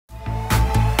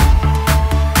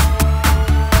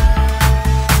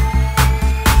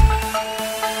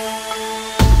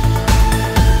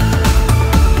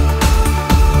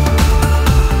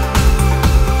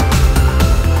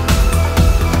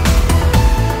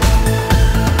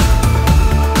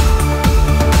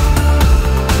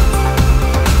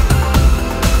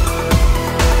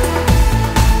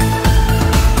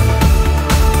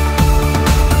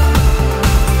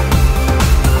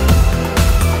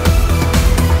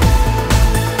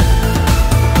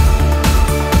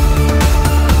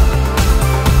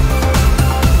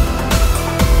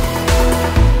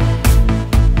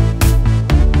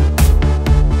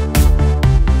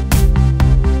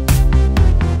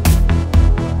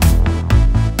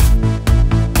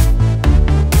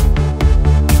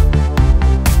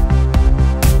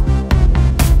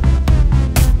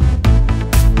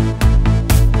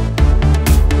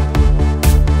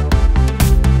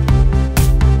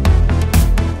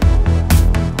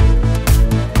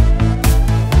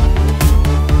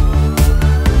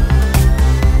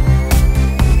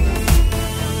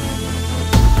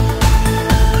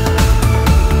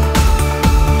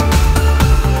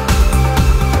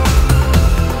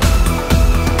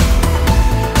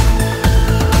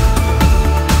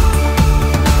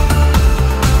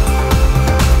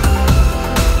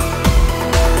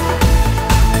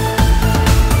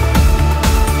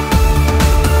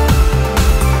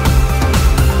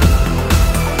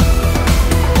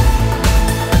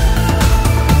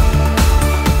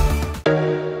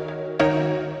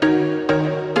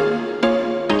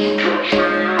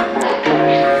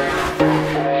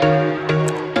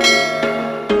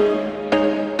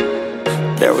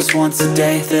There was once a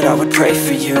day that I would pray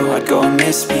for you. I'd go and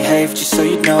misbehave just so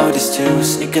you'd notice too.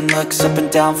 Sneaking looks up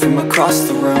and down from across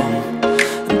the room.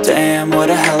 And damn, what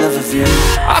a hell of a view.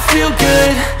 I feel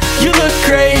good, you look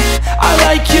great, I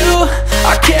like you,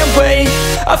 I can't wait.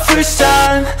 A first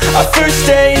time, a first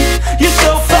date, you're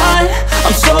so fine,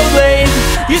 I'm so late.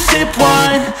 You sip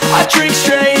wine, I drink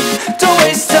straight. Don't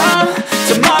waste time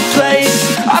to my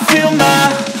place. I feel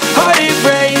my heart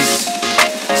erase.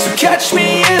 So catch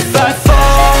me if I fall.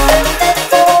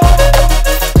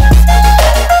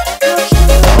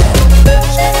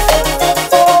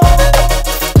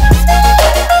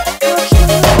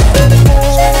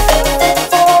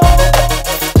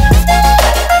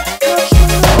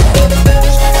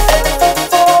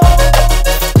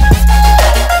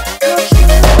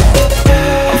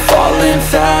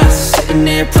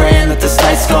 Praying that this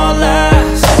night's gonna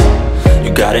last.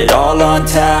 You got it all on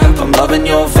tap, I'm loving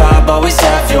your vibe, always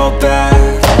have your back.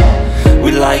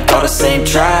 We like all the same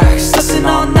tracks, listen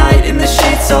all night in the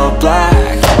sheets all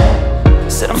black.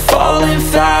 Said I'm falling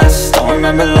fast, don't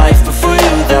remember life before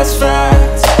you, that's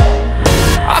fact.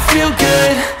 I feel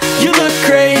good, you look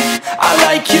great, I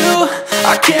like you,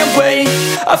 I can't wait.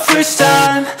 A first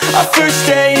time, a first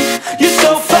date, you're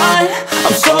so fine,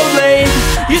 I'm so late.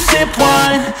 You sip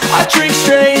wine, I drink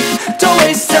straight. Don't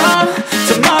waste time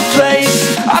to my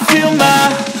place. I feel my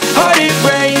heart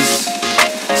erase.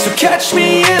 So catch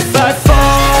me if I fall.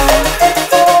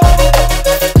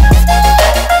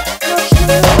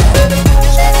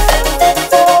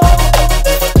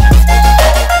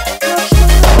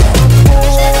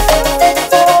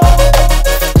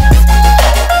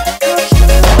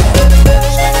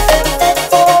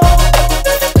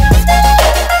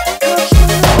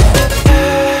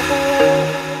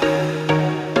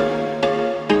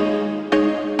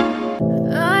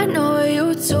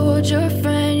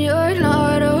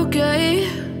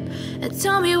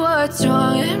 What's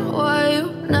wrong and why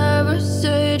you never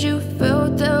said you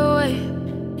felt that way.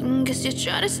 And guess you're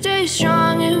trying to stay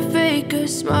strong and fake a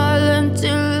smile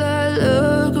until I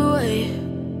look away.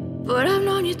 But I've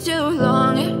known you too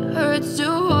long, it hurts to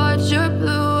watch your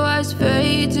blue eyes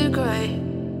fade to gray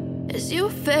as you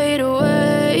fade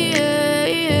away,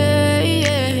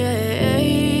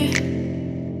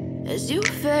 as you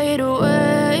fade away.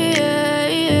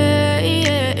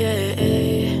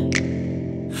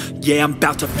 Yeah, I'm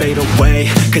about to fade away,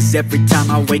 cause every time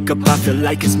I wake up I feel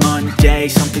like it's Monday.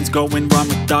 Something's going wrong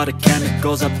with all the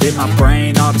chemicals up in my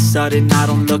brain. All of a sudden I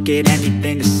don't look at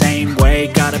anything the same way.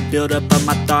 Got a buildup of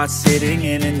my thoughts sitting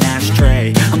in an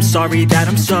ashtray. I'm sorry that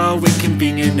I'm so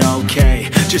inconvenient, okay.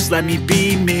 Just let me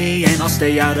be me and I'll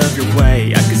stay out of your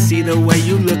way. I can see the way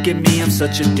you look at me, I'm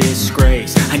such a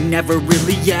disgrace. I never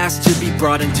really asked to be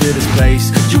brought into this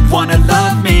place. You wanna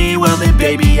love me? Well then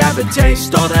baby I have a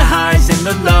taste. All the highs and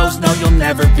the lows, no you'll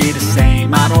never be the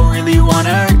same. I don't really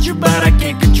wanna hurt you but I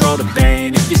can't control the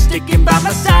pain. If you're sticking by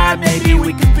my side maybe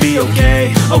we could be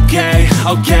okay.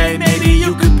 Okay, maybe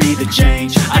you could be the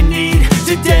change I need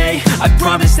today. I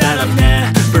promise that I've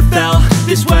never felt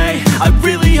this way. I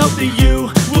really hope that you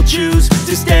will choose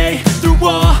to stay through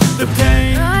all the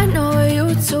pain. I know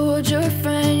you told your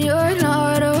friend you're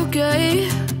not okay,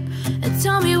 and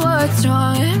tell me what's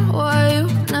wrong and why you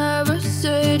never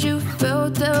said you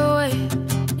felt that way.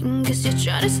 Guess you're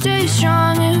trying to stay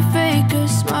strong and fake a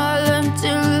smile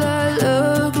until I look